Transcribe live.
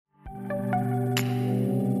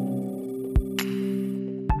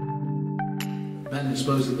I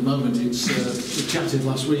suppose at the moment it's, we chatted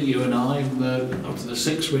last week, you and I, after the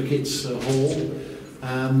 6 wickets haul.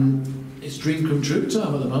 It's dream come true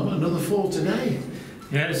time at the moment, another 4 today.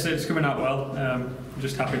 Yeah, it's coming out well. I'm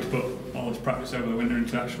just happy to put all this practice over the winter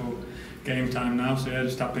into actual game time now, so yeah,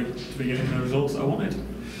 just happy to be getting the results that I wanted.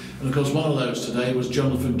 And of course one of those today was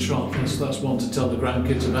Jonathan Trott. That's one to tell the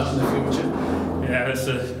grandkids about in the future. Yeah,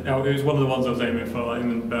 it was one of the ones I was aiming for,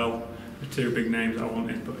 him and Bell, the 2 big names I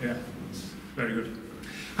wanted, but yeah, it's very good.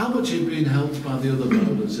 How much have you been helped by the other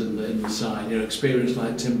bowlers in the side? Your experience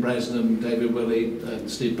like Tim Bresnan, David Willey and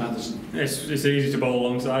Steve Patterson? It's easy to bowl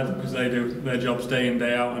alongside them because they do their jobs day in,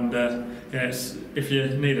 day out, and yeah, if you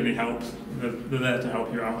need any help, they're there to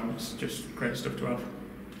help you out, and it's just great stuff to have.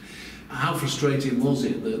 How frustrating was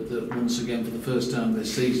it that once again for the first time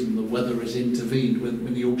this season the weather has intervened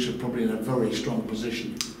when Yorkshire probably in a very strong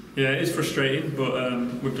position? Yeah, it is frustrating, but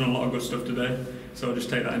we've done a lot of good stuff today, so I'll just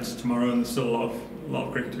take that into tomorrow, and there's still a lot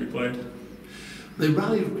of cricket to be played. They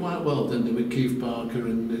rallied quite well, didn't they, with Keith Parker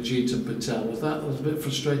and Jeetan Patel. Was that a bit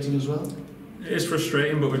frustrating as well? It is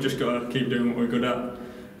frustrating, but we've just got to keep doing what we're good at,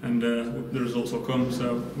 and the results will come.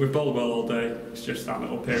 So we've bowled well all day, it's just that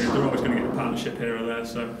little period. They're always going to get a partnership here or there,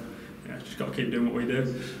 so yeah, just got to keep doing what we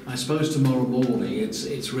do. I suppose tomorrow morning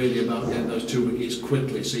it's really about getting those 2 wickets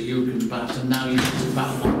quickly so you can bat, and now you have to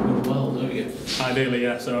bat them well, don't you? Ideally,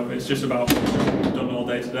 yeah, so it's just about what we've done all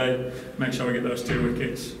day today, make sure we get those 2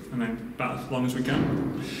 wickets and then bat as long as we can.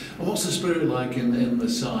 And what's the spirit like in the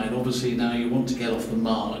side? Obviously now you want to get off the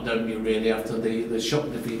mark, don't you, really, after the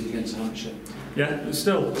shock defeat against Hampshire? Yeah, it's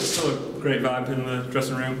still a great vibe in the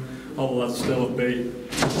dressing room. All the lads are still upbeat.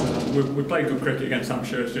 We played good cricket against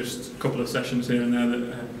Hampshire, it's just a couple of sessions here and there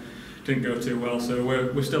that didn't go too well, so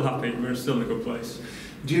we're still happy, we're still in a good place.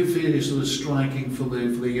 Do you feel you're sort of striking for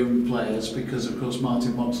the young players? Because of course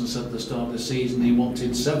Martin Watson said at the start of the season he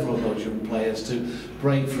wanted several of those young players to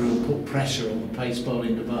break through and put pressure on the pace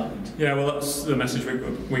bowling department. Yeah, well that's the message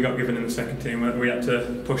we got given in the second team, where we had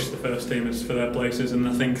to push the first teamers for their places, and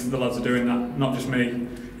I think the lads are doing that, not just me.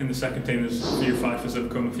 In the second team there's a few fifers that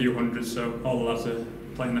have come, a few hundreds, so all the lads are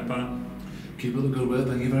playing their part. Keep up the good work,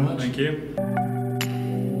 thank you very much. Thank you.